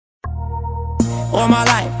all my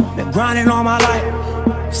life, been grinding all my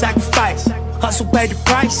life. Sacrifice, hustle paid the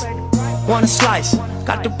price. Want a slice,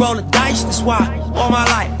 got to roll the dice. That's why all my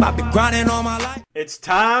life, I've been grinding all my life. It's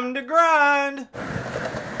time to grind.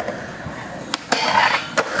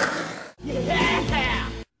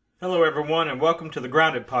 Hello everyone and welcome to the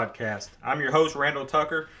Grounded Podcast. I'm your host Randall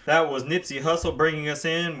Tucker. That was Nipsey Hussle bringing us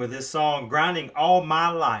in with his song Grinding All My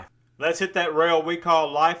Life. Let's hit that rail we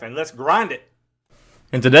call life and let's grind it.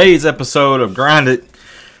 In today's episode of Grinded,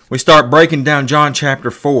 we start breaking down John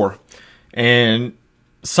chapter 4. And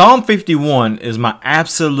Psalm 51 is my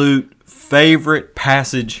absolute favorite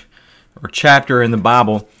passage or chapter in the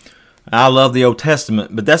Bible. I love the Old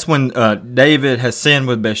Testament, but that's when David has sinned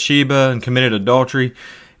with Bathsheba and committed adultery,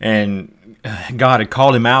 and God had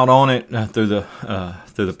called him out on it through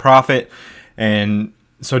the prophet. And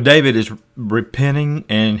so David is repenting,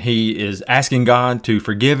 and he is asking God to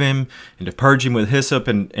forgive him and to purge him with hyssop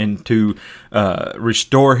and to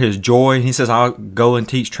restore his joy. And he says, I'll go and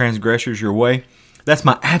teach transgressors your way. That's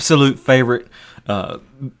my absolute favorite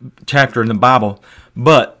chapter in the Bible.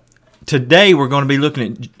 But today we're going to be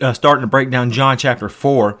looking at starting to break down John chapter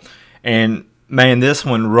 4. And man, this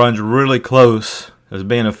one runs really close as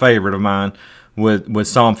being a favorite of mine with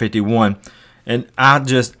Psalm 51. And I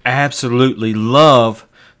just absolutely love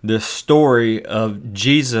this story of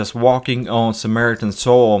Jesus walking on Samaritan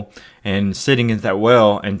soil and sitting at that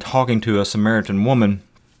well and talking to a Samaritan woman,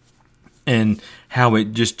 and how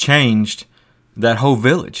it just changed that whole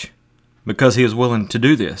village because he was willing to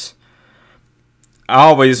do this. I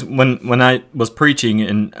always, when I was preaching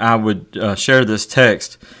and I would share this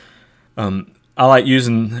text, I like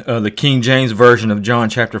using the King James Version of John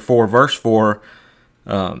chapter 4, verse 4,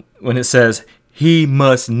 when it says, he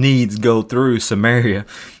must needs go through Samaria.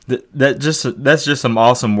 That's just some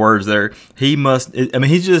awesome words there.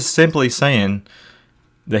 He's just simply saying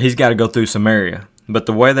that he's got to go through Samaria. But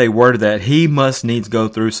the way they worded that, he must needs go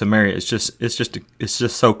through Samaria, it's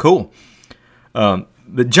just so cool.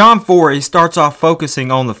 But John 4, he starts off focusing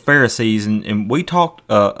on the Pharisees, and we talked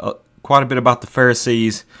quite a bit about the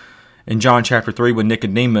Pharisees in John chapter 3 with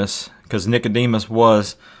Nicodemus, because Nicodemus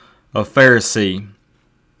was a Pharisee.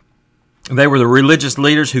 They were the religious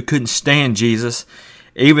leaders who couldn't stand Jesus,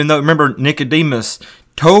 even though, remember, Nicodemus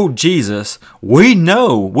told Jesus,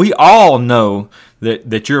 we all know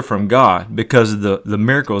that you're from God because of the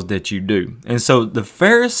miracles that you do. And so the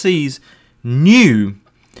Pharisees knew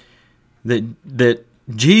that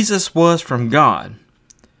Jesus was from God.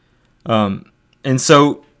 And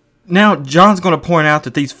so now John's going to point out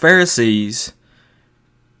that these Pharisees,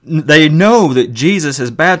 they know that Jesus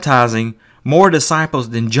is baptizing more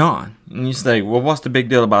disciples than John. And you say, well, what's the big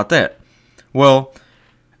deal about that? Well,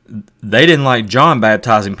 they didn't like John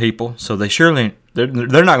baptizing people, so they're not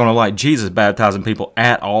going to like Jesus baptizing people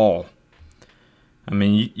at all. I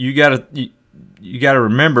mean, you got to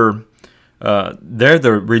remember, they're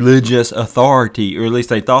the religious authority, or at least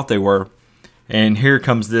they thought they were. And here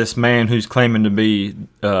comes this man who's claiming to be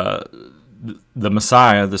the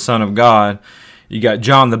Messiah, the Son of God. You got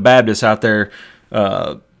John the Baptist out there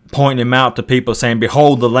pointing him out to people, saying,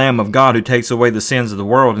 behold the Lamb of God who takes away the sins of the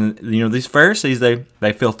world. And these Pharisees,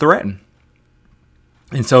 they feel threatened.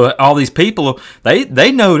 And so all these people,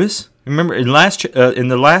 they notice. Remember in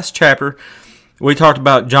the last chapter, we talked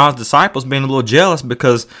about John's disciples being a little jealous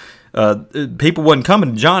because people wasn't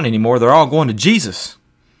coming to John anymore. They're all going to Jesus.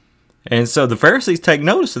 And so the Pharisees take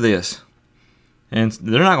notice of this, and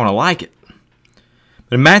they're not going to like it.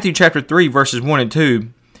 But in Matthew chapter 3, verses 1 and 2,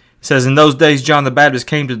 it says, in those days John the Baptist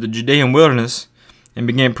came to the Judean wilderness and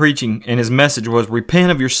began preaching, and his message was,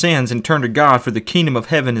 repent of your sins and turn to God, for the kingdom of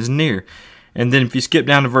heaven is near. And then if you skip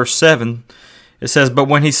down to verse 7, it says, but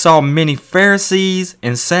when he saw many Pharisees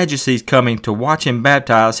and Sadducees coming to watch him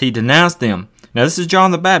baptize, he denounced them. Now this is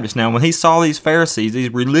John the Baptist. Now when he saw these Pharisees,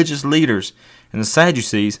 these religious leaders, and the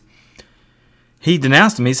Sadducees, he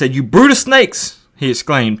denounced them. He said, you brood of snakes, he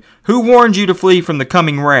exclaimed, who warned you to flee from the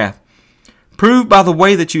coming wrath? Prove by the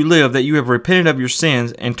way that you live that you have repented of your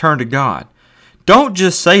sins and turned to God. Don't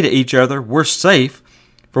just say to each other, we're safe,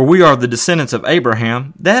 for we are the descendants of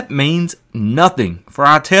Abraham. That means nothing. For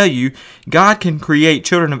I tell you, God can create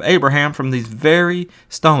children of Abraham from these very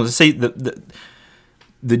stones. See,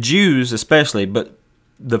 the Jews especially, but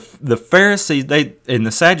the Pharisees and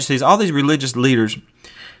the Sadducees, all these religious leaders,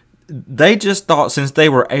 they just thought since they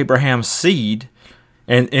were Abraham's seed,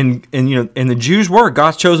 and the Jews were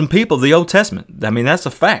God's chosen people of the Old Testament. I mean, that's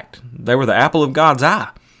a fact. They were the apple of God's eye.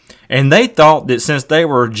 And they thought that since they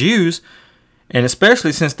were Jews, and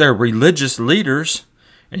especially since they're religious leaders,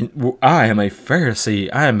 and I am a Pharisee,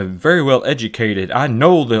 I am very well educated, I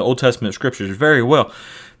know the Old Testament scriptures very well,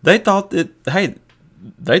 they thought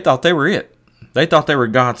they thought they were it. They thought they were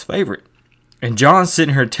God's favorite. And John's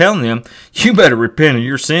sitting here telling them, you better repent of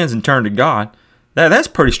your sins and turn to God. That's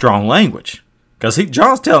pretty strong language. Because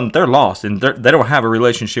John's telling them they're lost and they don't have a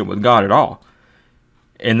relationship with God at all.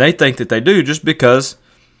 And they think that they do just because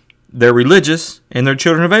they're religious and they're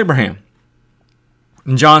children of Abraham.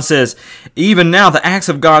 And John says, even now the axe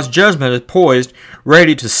of God's judgment is poised,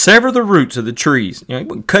 ready to sever the roots of the trees. It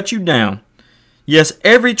will cut you down. Yes,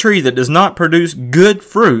 every tree that does not produce good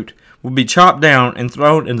fruit will be chopped down and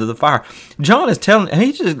thrown into the fire. John is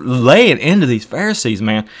he's just laying into these Pharisees,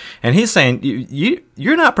 man. And he's saying,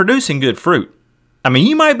 you're not producing good fruit. I mean,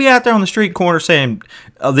 you might be out there on the street corner saying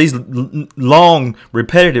these long,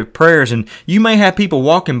 repetitive prayers, and you may have people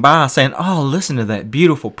walking by saying, oh, listen to that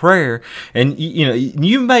beautiful prayer. And,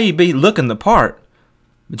 you may be looking the part.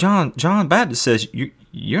 But John Baptist says,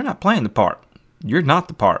 you're not playing the part. You're not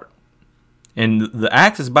the part. And the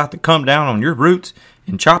axe is about to come down on your roots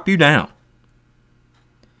and chop you down.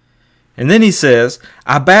 And then he says,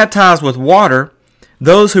 I baptize with water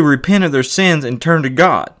those who repent of their sins and turn to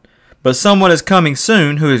God. But someone is coming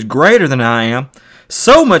soon who is greater than I am,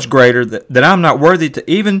 so much greater that I'm not worthy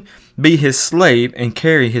to even be his slave and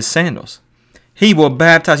carry his sandals. He will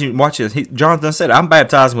baptize you. Watch this. John done said, I'm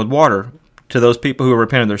baptizing with water to those people who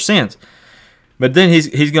repent of their sins. But then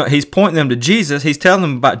he's pointing them to Jesus. He's telling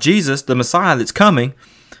them about Jesus, the Messiah that's coming.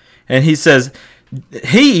 And he says,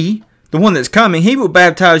 he, the one that's coming, he will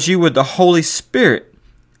baptize you with the Holy Spirit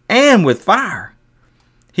and with fire.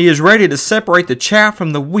 He is ready to separate the chaff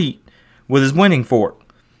from the wheat with his winnowing fork.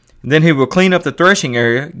 Then he will clean up the threshing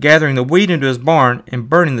area, gathering the wheat into his barn and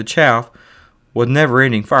burning the chaff with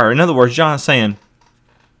never-ending fire. In other words, John's saying,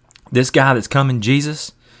 this guy that's coming,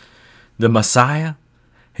 Jesus, the Messiah,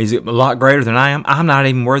 he's a lot greater than I am. I'm not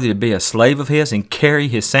even worthy to be a slave of his and carry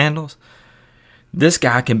his sandals. This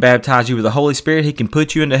guy can baptize you with the Holy Spirit. He can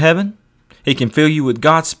put you into heaven. He can fill you with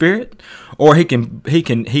God's Spirit, or he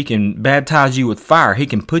can baptize you with fire. He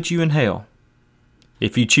can put you in hell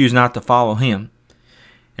if you choose not to follow him.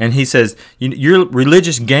 And he says, your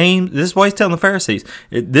religious game, this is what he's telling the Pharisees,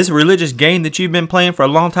 this religious game that you've been playing for a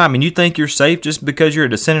long time, and you think you're safe just because you're a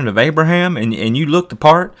descendant of Abraham and you look the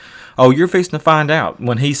part, oh, you're fixing to find out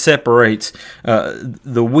when he separates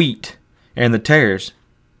the wheat and the tares.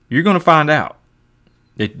 You're going to find out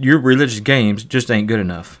that your religious games just ain't good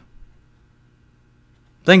enough.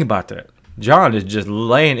 Think about that. John is just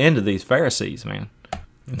laying into these Pharisees, man.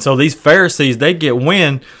 And so these Pharisees, they get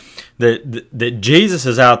wind that Jesus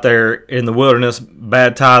is out there in the wilderness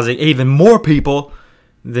baptizing even more people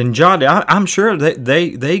than John did. I'm sure that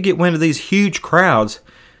they get wind of these huge crowds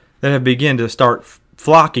that have begun to start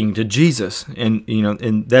flocking to Jesus. And,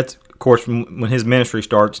 and that's, of course, when his ministry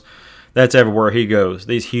starts, that's everywhere he goes,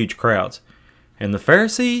 these huge crowds. And the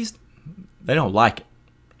Pharisees, they don't like it.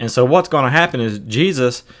 And so what's going to happen is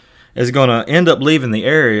Jesus is going to end up leaving the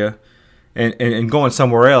area and going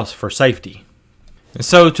somewhere else for safety. And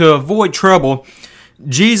so to avoid trouble,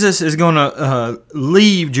 Jesus is going to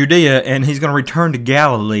leave Judea and he's going to return to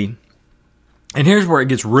Galilee. And here's where it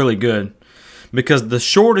gets really good. Because the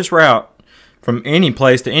shortest route from any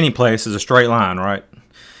place to any place is a straight line, right?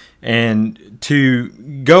 And to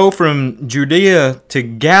go from Judea to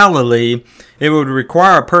Galilee, it would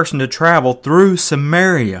require a person to travel through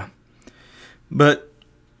Samaria. But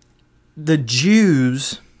the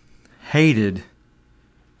Jews hated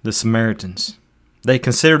the Samaritans. They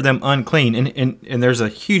considered them unclean. And there's a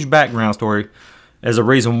huge background story as a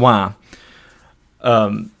reason why.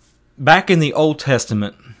 Back in the Old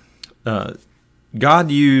Testament,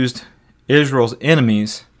 God used Israel's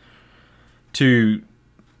enemies to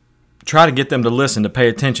try to get them to listen, to pay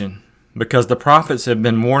attention, because the prophets have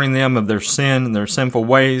been warning them of their sin and their sinful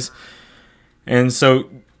ways. And so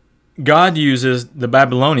God uses the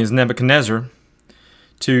Babylonians, Nebuchadnezzar,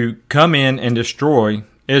 to come in and destroy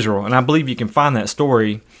Israel. And I believe you can find that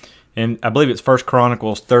story, and I believe it's 1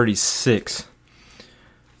 Chronicles 36.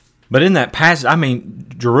 But in that passage,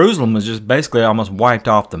 Jerusalem was just basically almost wiped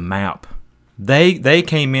off the map. They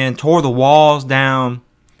came in, tore the walls down,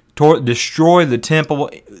 destroyed the temple.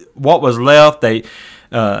 What was left, they,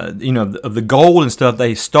 of the gold and stuff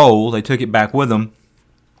they stole. They took it back with them.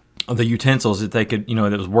 The utensils that they could,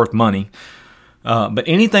 that was worth money. But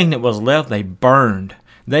anything that was left, they burned.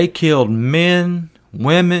 They killed men,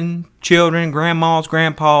 women, children, grandmas,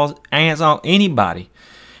 grandpas, aunts, anybody,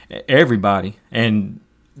 everybody. And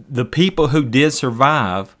the people who did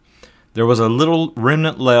survive, there was a little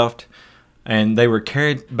remnant left, and they were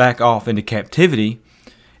carried back off into captivity.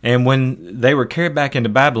 And when they were carried back into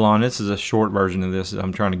Babylon, this is a short version of this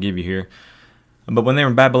I'm trying to give you here, but when they were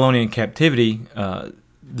in Babylonian captivity,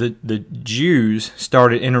 the Jews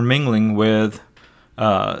started intermingling with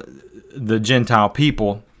the Gentile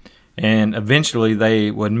people, and eventually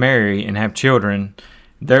they would marry and have children.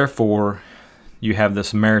 Therefore, you have the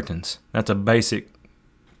Samaritans. That's a basic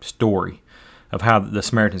story of how the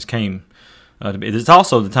Samaritans came to be. It's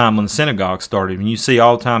also the time when the synagogue started. And you see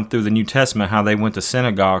all the time through the New Testament how they went to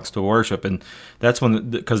synagogues to worship. And that's when,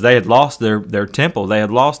 because they had lost their temple, they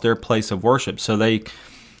had lost their place of worship. So they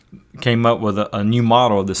came up with a new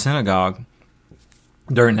model of the synagogue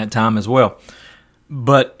during that time as well.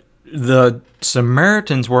 But the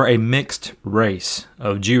Samaritans were a mixed race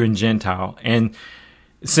of Jew and Gentile. And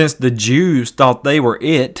since the Jews thought they were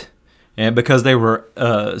it, and because they were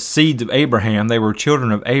seeds of Abraham, they were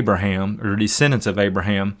children of Abraham, or descendants of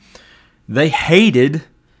Abraham, they hated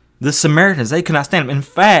the Samaritans. They could not stand them. In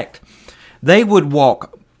fact, they would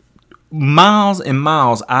walk miles and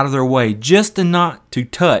miles out of their way just not to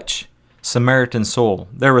touch Samaritan soil.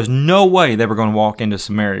 There was no way they were going to walk into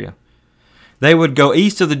Samaria. They would go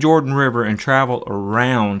east of the Jordan River and travel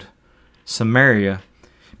around Samaria,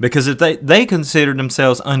 because if they considered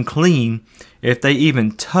themselves unclean if they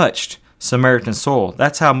even touched Samaritan soil.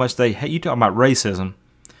 That's how much they hate. You talking about racism.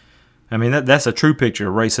 I mean, that's a true picture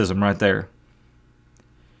of racism right there.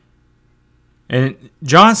 And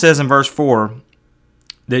John says in verse 4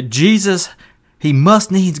 that Jesus, he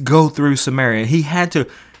must needs go through Samaria. He had to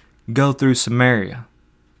go through Samaria.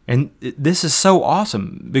 And this is so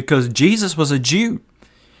awesome because Jesus was a Jew.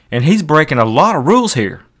 And he's breaking a lot of rules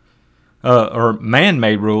here. Or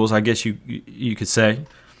man-made rules, I guess you could say.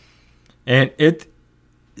 And it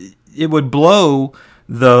would blow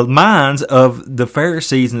the minds of the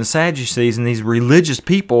Pharisees and the Sadducees and these religious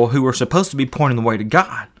people who were supposed to be pointing the way to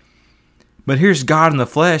God. But here's God in the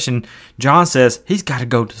flesh, and John says he's got to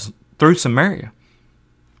go through Samaria.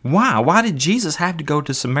 Why? Why did Jesus have to go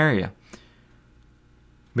to Samaria?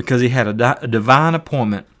 Because he had a divine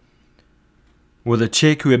appointment with a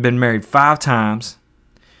chick who had been married 5 times.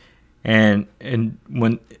 And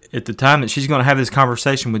when at the time that she's going to have this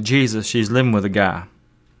conversation with Jesus, she's living with a guy.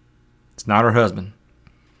 It's not her husband.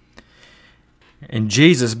 And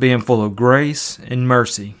Jesus, being full of grace and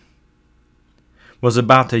mercy, was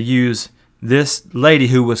about to use this lady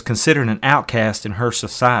who was considered an outcast in her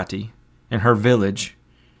society, in her village.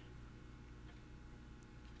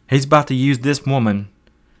 He's about to use this woman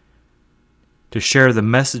to share the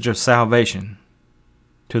message of salvation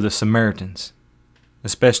to the Samaritans,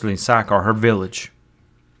 especially in Sychar, her village.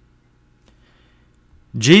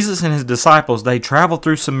 Jesus and his disciples, they travel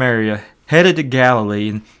through Samaria, headed to Galilee,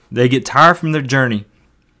 and they get tired from their journey.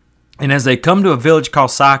 And as they come to a village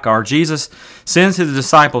called Sychar, Jesus sends his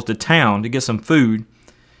disciples to town to get some food,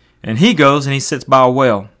 and he goes and he sits by a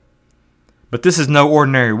well. But this is no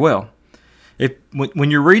ordinary well.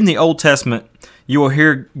 When you're reading the Old Testament, you will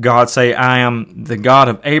hear God say, I am the God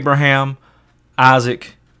of Abraham,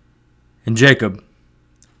 Isaac, and Jacob.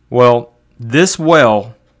 Well, this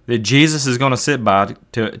well that Jesus is going to sit by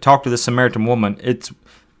to talk to the Samaritan woman,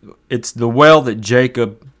 it's the well that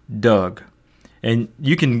Jacob dug. And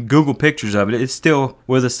you can Google pictures of it. It's still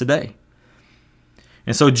with us today.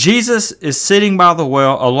 And so Jesus is sitting by the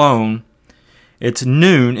well alone. It's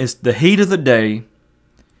noon. It's the heat of the day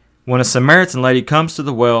when a Samaritan lady comes to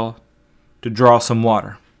the well to draw some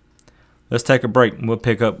water. Let's take a break and we'll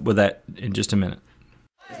pick up with that in just a minute.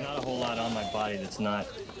 There's not a whole lot on my body that's not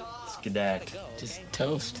skadacked. Just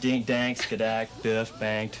toast. Dink, dank, skadacked, biff,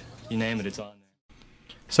 banked. You name it, it's on there.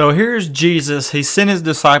 So here's Jesus. He sent his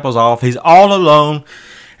disciples off. He's all alone,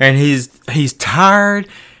 and he's tired,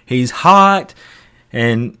 he's hot,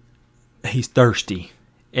 and he's thirsty.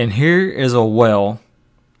 And here is a well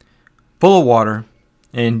full of water,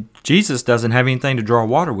 and Jesus doesn't have anything to draw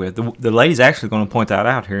water with. The lady's actually going to point that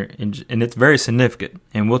out here, and it's very significant,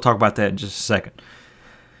 and we'll talk about that in just a second.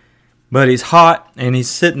 But he's hot, and he's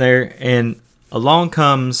sitting there, and along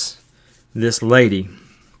comes this lady,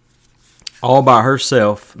 all by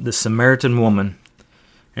herself, the Samaritan woman,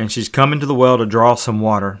 and she's coming to the well to draw some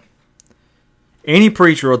water. Any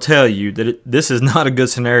preacher will tell you that this is not a good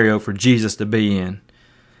scenario for Jesus to be in.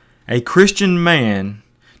 A Christian man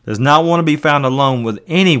does not want to be found alone with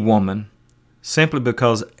any woman simply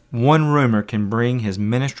because one rumor can bring his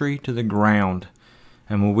ministry to the ground.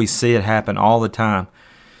 And when we see it happen all the time,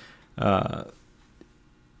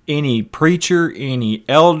 any preacher, any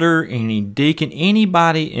elder, any deacon,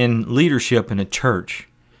 anybody in leadership in a church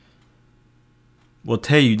will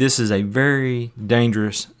tell you this is a very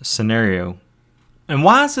dangerous scenario. And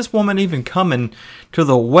why is this woman even coming to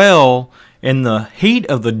the well in the heat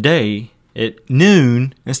of the day at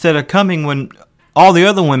noon instead of coming when all the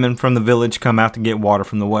other women from the village come out to get water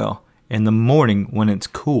from the well in the morning when it's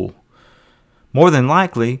cool. More than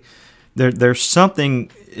likely, there's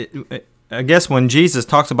something. I guess when Jesus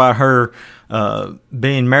talks about her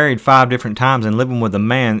being married 5 different times and living with a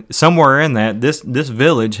man, somewhere in that, this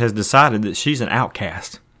village has decided that she's an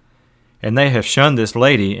outcast. And they have shunned this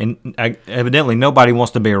lady, and evidently nobody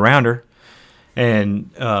wants to be around her.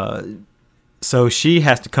 And so she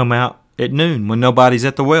has to come out at noon when nobody's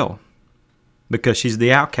at the well because she's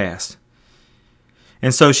the outcast.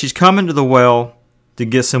 And so she's coming to the well to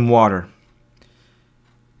get some water.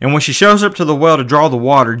 And when she shows up to the well to draw the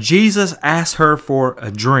water, Jesus asks her for a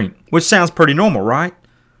drink, which sounds pretty normal, right?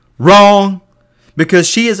 Wrong, because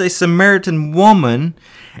she is a Samaritan woman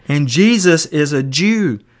and Jesus is a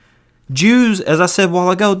Jew. Jews, as I said a while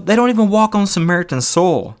ago, they don't even walk on Samaritan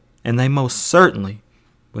soil, and they most certainly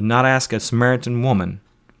would not ask a Samaritan woman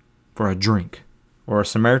for a drink, or a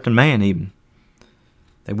Samaritan man even.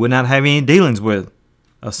 They would not have any dealings with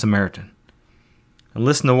a Samaritan. And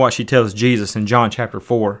listen to what she tells Jesus in John chapter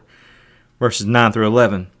 4, verses 9 through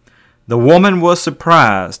 11. The woman was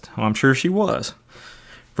surprised, I'm sure she was,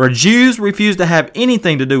 for Jews refused to have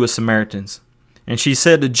anything to do with Samaritans. And she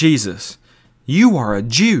said to Jesus, "You are a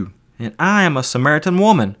Jew, and I am a Samaritan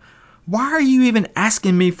woman. Why are you even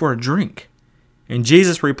asking me for a drink?" And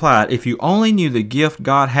Jesus replied, "If you only knew the gift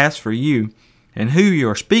God has for you and who you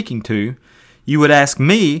are speaking to, you would ask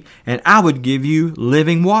me, and I would give you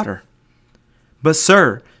living water." "But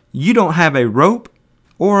sir, you don't have a rope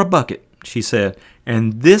or a bucket," she said,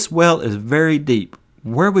 "and this well is very deep.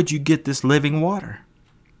 Where would you get this living water?"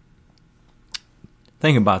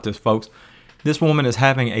 Think about this, folks. This woman is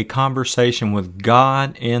having a conversation with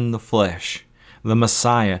God in the flesh, the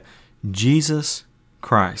Messiah, Jesus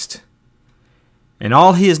Christ. And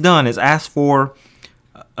all he has done is ask for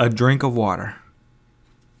a drink of water.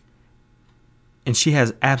 And she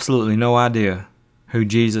has absolutely no idea who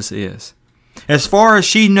Jesus is. As far as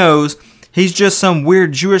she knows, he's just some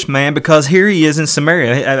weird Jewish man because here he is in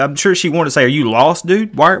Samaria. I'm sure she wanted to say, "Are you lost,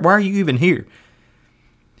 dude? Why are you even here?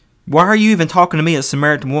 Why are you even talking to me, a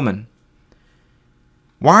Samaritan woman?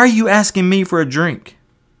 Why are you asking me for a drink?"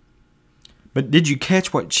 But did you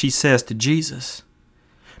catch what she says to Jesus?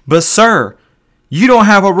 "But sir, you don't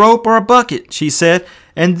have a rope or a bucket," she said,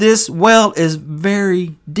 "and this well is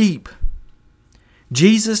very deep."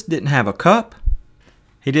 Jesus didn't have a cup.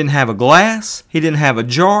 He didn't have a glass. He didn't have a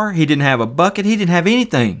jar. He didn't have a bucket. He didn't have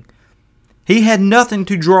anything. He had nothing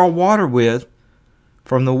to draw water with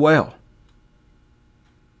from the well.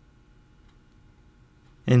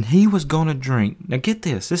 And he was going to drink. Now get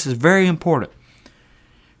this. This is very important.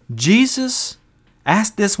 Jesus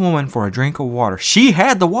asked this woman for a drink of water. She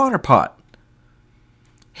had the water pot.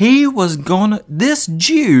 This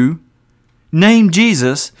Jew named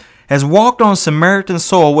Jesus has walked on Samaritan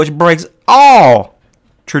soil, which breaks all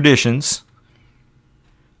traditions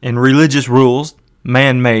and religious rules,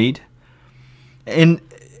 man-made. And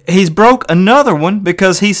he's broke another one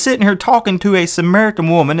because he's sitting here talking to a Samaritan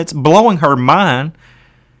woman. It's blowing her mind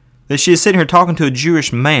that she is sitting here talking to a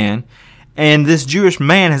Jewish man, and this Jewish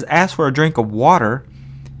man has asked for a drink of water,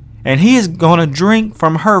 and he is going to drink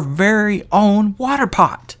from her very own water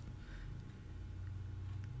pot.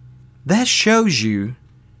 That shows you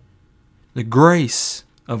the grace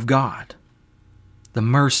of God, the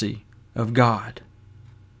mercy of God.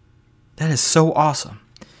 That is so awesome.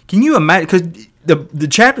 Can you imagine? Because the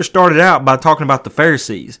chapter started out by talking about the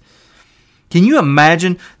Pharisees. Can you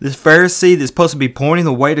imagine this Pharisee that's supposed to be pointing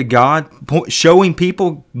the way to God, showing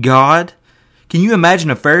people God? Can you imagine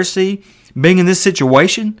a Pharisee being in this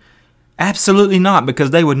situation? Absolutely not,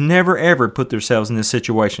 because they would never ever put themselves in this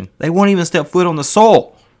situation. They won't even step foot on the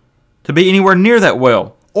soil to be anywhere near that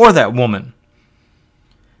well or that woman.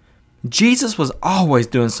 Jesus was always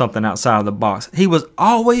doing something outside of the box. He was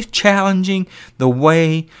always challenging the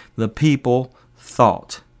way the people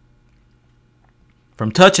thought.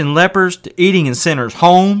 From touching lepers to eating in sinners'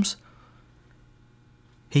 homes,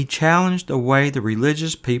 he challenged the way the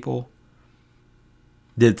religious people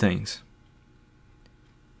did things.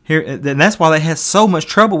 Here, and that's why they had so much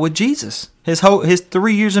trouble with Jesus. His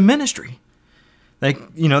 3 years of ministry. They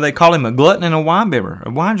call him a glutton and a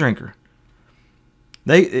wine drinker.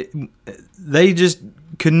 They just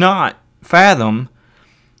could not fathom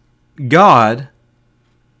God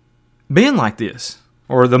being like this,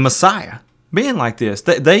 or the Messiah being like this.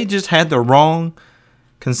 They just had the wrong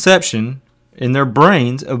conception in their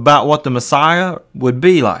brains about what the Messiah would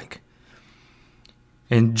be like.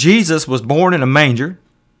 And Jesus was born in a manger.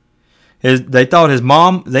 They thought his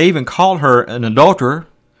mom, they even called her an adulterer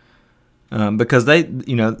because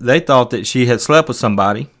they thought that she had slept with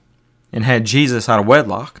somebody and had Jesus out of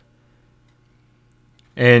wedlock.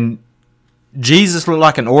 And Jesus looked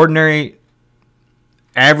like an ordinary,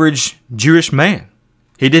 average Jewish man.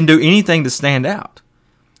 He didn't do anything to stand out.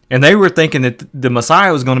 And they were thinking that the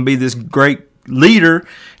Messiah was going to be this great leader,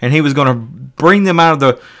 and he was going to bring them out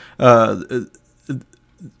of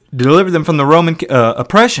deliver them from the Roman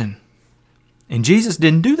oppression. And Jesus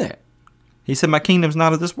didn't do that. He said, my kingdom's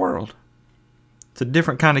not of this world. It's a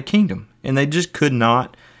different kind of kingdom. And they just could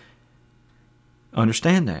not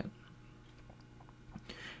understand that.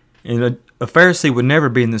 And a Pharisee would never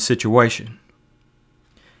be in this situation.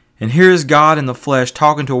 And here is God in the flesh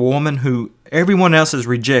talking to a woman who everyone else has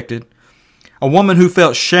rejected, a woman who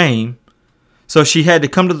felt shame, so she had to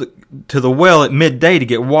come to the well at midday to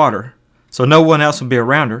get water, so no one else would be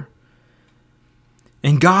around her.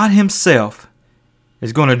 And God himself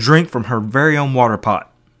is going to drink from her very own water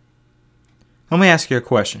pot. Let me ask you a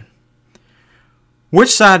question.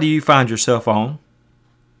 Which side do you find yourself on?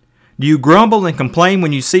 Do you grumble and complain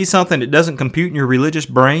when you see something that doesn't compute in your religious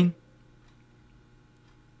brain?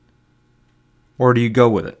 Or do you go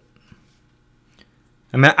with it?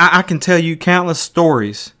 I mean, I can tell you countless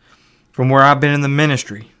stories from where I've been in the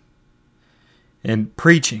ministry and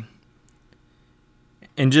preaching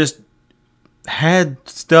and just had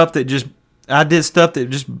stuff that I did stuff that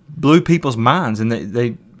just blew people's minds, and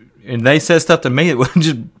they said stuff to me that was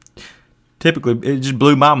just typically it just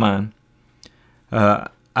blew my mind.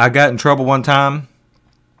 I got in trouble one time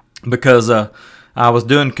because I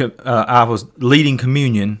was leading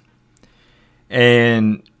communion,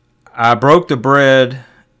 and I broke the bread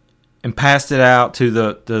and passed it out to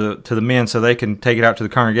the men so they can take it out to the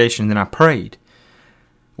congregation. And then I prayed.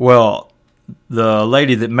 Well, the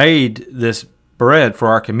lady that made this bread for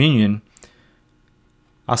our communion,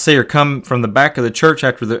 I see her come from the back of the church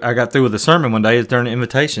after I got through with the sermon one day. It's during the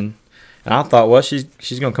invitation. And I thought, well, she's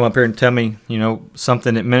going to come up here and tell me,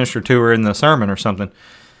 something that ministered to her in the sermon or something.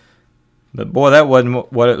 But boy, that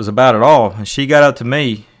wasn't what it was about at all. And she got up to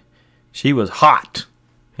me. She was hot.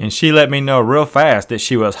 And she let me know real fast that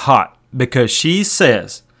she was hot, because she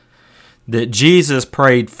says that Jesus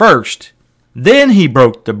prayed first, then he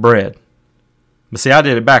broke the bread. But see, I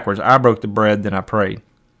did it backwards. I broke the bread, then I prayed.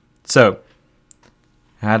 So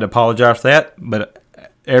I had to apologize for that. But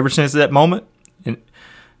ever since that moment,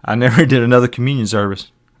 I never did another communion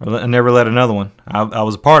service. I never led another one. I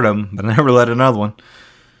was a part of them, but I never led another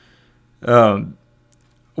one.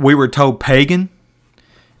 We were told pagan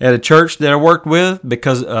at a church that I worked with,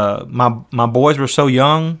 because my boys were so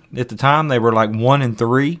young at the time. They were like 1 and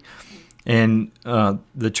 3. And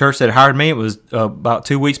the church that hired me, it was about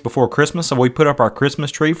 2 weeks before Christmas. So we put up our Christmas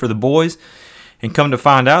tree for the boys. And come to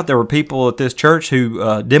find out, there were people at this church who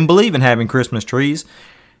didn't believe in having Christmas trees.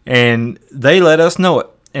 And they let us know it.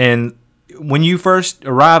 And when you first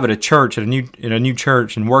arrive at a church, at a new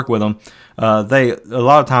church, and work with them, a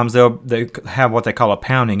lot of times they have what they call a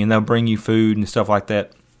pounding, and they'll bring you food and stuff like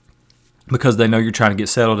that, because they know you're trying to get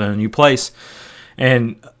settled in a new place.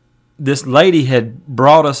 And this lady had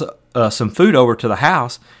brought us some food over to the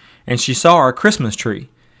house, and she saw our Christmas tree.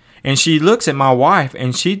 And she looks at my wife,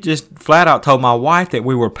 and she just flat out told my wife that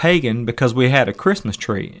we were pagan because we had a Christmas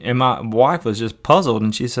tree. And my wife was just puzzled,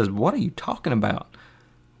 and she says, "What are you talking about?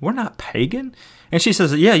 We're not pagan." And she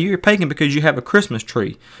says, "Yeah, you're pagan because you have a Christmas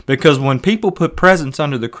tree. Because when people put presents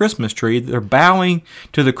under the Christmas tree, they're bowing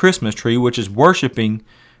to the Christmas tree, which is worshiping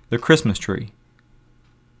the Christmas tree."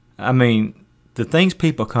 I mean, the things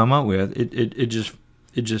people come up with,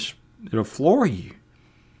 it'll floor you.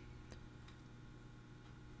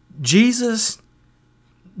 Jesus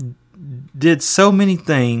did so many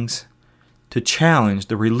things to challenge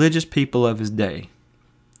the religious people of his day.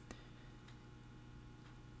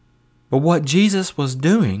 But what Jesus was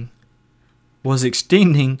doing was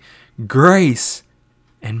extending grace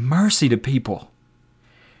and mercy to people.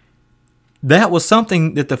 That was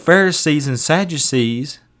something that the Pharisees and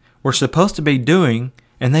Sadducees were supposed to be doing,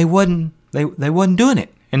 and they wasn't doing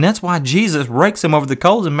it. And that's why Jesus rakes them over the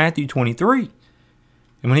coals in Matthew 23.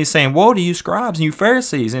 And when he's saying, "Woe to you scribes and you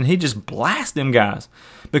Pharisees," and he just blasts them guys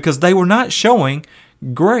because they were not showing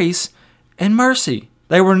grace and mercy.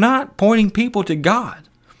 They were not pointing people to God.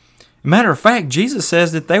 Matter of fact, Jesus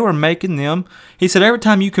says that they were making them, he said, every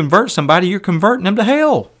time you convert somebody, you're converting them to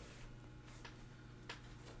hell.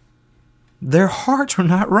 Their hearts were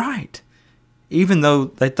not right, even though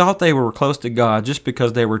they thought they were close to God just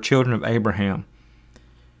because they were children of Abraham.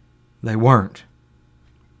 They weren't.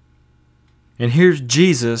 And here's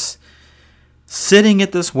Jesus sitting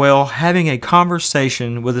at this well having a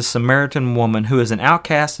conversation with a Samaritan woman who is an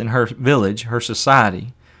outcast in her village, her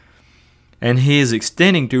society. And he is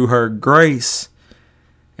extending to her grace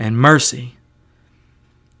and mercy.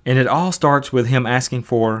 And it all starts with him asking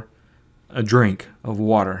for a drink of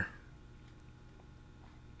water.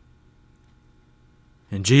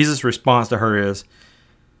 And Jesus' response to her is,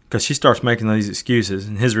 because she starts making these excuses,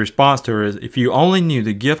 and his response to her is, if you only knew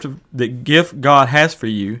the gift God has for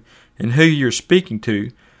you and who you're speaking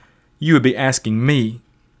to, you would be asking me,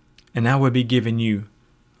 and I would be giving you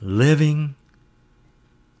living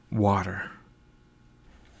water.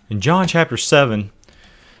 In John chapter 7,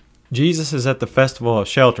 Jesus is at the Festival of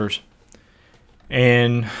Shelters,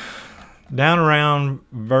 and down around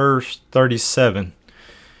verse 37,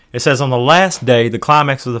 it says, on the last day, the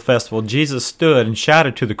climax of the festival, Jesus stood and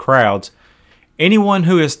shouted to the crowds, anyone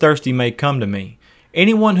who is thirsty may come to me.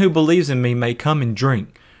 Anyone who believes in me may come and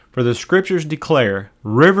drink. For the scriptures declare,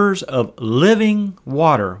 rivers of living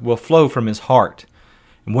water will flow from his heart.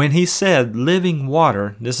 And when he said living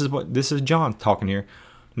water, this is John talking here,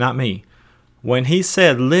 not me. When he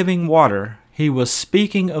said living water, he was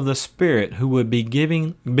speaking of the Spirit who would be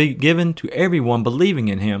given to everyone believing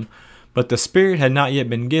in him. But the Spirit had not yet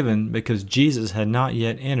been given because Jesus had not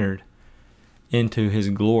yet entered into his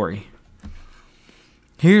glory.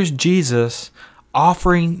 Here's Jesus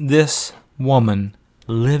offering this woman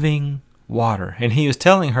living water. And he was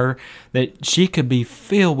telling her that she could be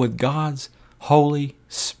filled with God's Holy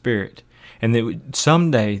Spirit. And that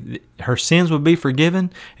someday her sins would be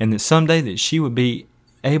forgiven. And that someday that she would be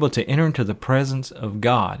able to enter into the presence of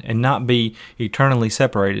God and not be eternally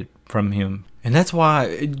separated from him. And that's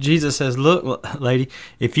why Jesus says, look, lady,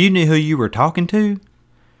 if you knew who you were talking to,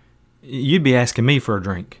 you'd be asking me for a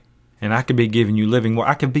drink. And I could be giving you living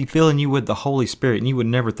water. I could be filling you with the Holy Spirit and you would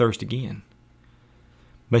never thirst again.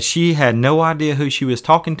 But she had no idea who she was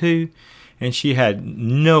talking to, and she had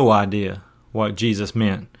no idea what Jesus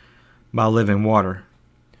meant by living water.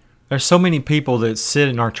 There's so many people that sit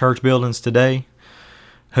in our church buildings today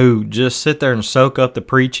who just sit there and soak up the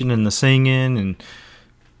preaching and the singing, and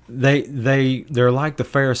they're like the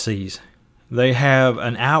Pharisees. They have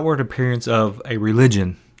an outward appearance of a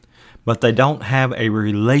religion, but they don't have a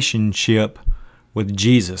relationship with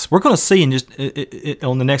Jesus. We're going to see in just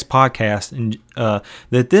on the next podcast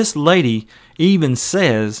that this lady even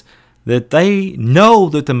says that they know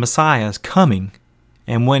that the Messiah is coming,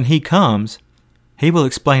 and when he comes, he will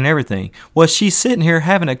explain everything. Well, she's sitting here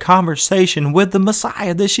having a conversation with the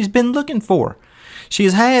Messiah that she's been looking for. She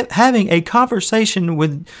is having a conversation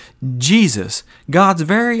with Jesus, God's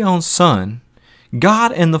very own Son,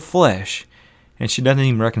 God in the flesh, and she doesn't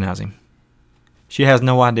even recognize him. She has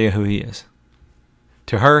no idea who he is.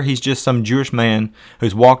 To her, he's just some Jewish man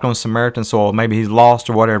who's walked on Samaritan soil. Maybe he's lost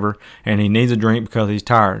or whatever, and he needs a drink because he's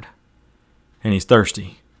tired and he's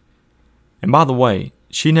thirsty. And by the way,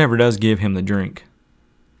 she never does give him the drink.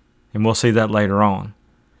 And we'll see that later on.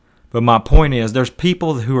 But my point is, there's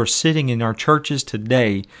people who are sitting in our churches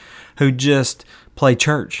today who just play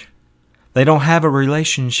church. They don't have a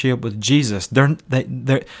relationship with Jesus. They don't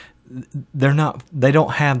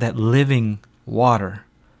have that living water.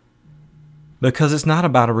 Because it's not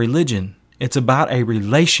about a religion. It's about a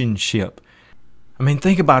relationship. I mean,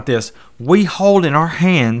 think about this. We hold in our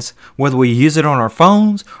hands, whether we use it on our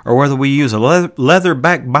phones or whether we use a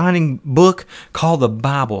leather-back binding book called the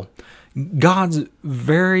Bible, God's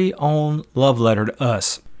very own love letter to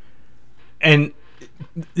us. And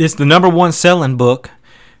it's the number one selling book.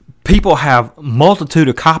 People have a multitude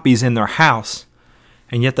of copies in their house,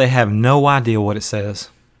 and yet they have no idea what it says.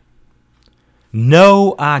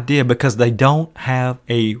 No idea, because they don't have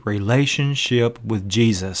a relationship with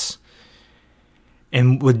Jesus.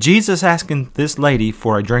 And with Jesus asking this lady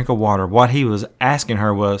for a drink of water, what he was asking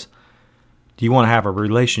her was, do you want to have a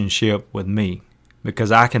relationship with me? Because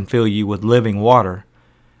I can fill you with living water.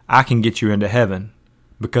 I can get you into heaven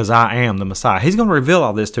because I am the Messiah. He's going to reveal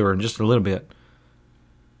all this to her in just a little bit.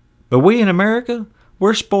 But we in America,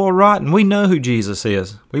 we're spoiled rotten. We know who Jesus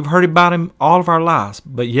is. We've heard about him all of our lives.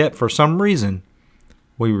 But yet, for some reason,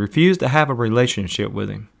 we refuse to have a relationship with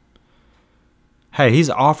him. Hey,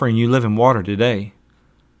 he's offering you living water today.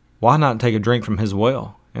 Why not take a drink from his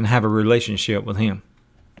well and have a relationship with him?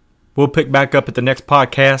 We'll pick back up at the next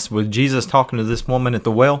podcast with Jesus talking to this woman at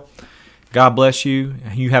the well. God bless you.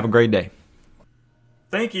 You have a great day.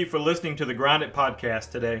 Thank you for listening to the Grind It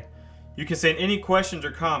Podcast today. You can send any questions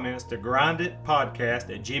or comments to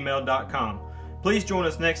grinditpodcast@gmail.com. Please join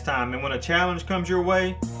us next time, and when a challenge comes your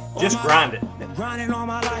way, just grind it. Been grinding all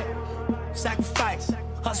my life, sacrifice,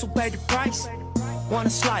 hustle paid the price, want a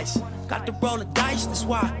slice, got to roll the dice, that's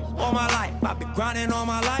why all my life, I've been grinding all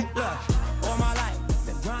my life, look, all my life.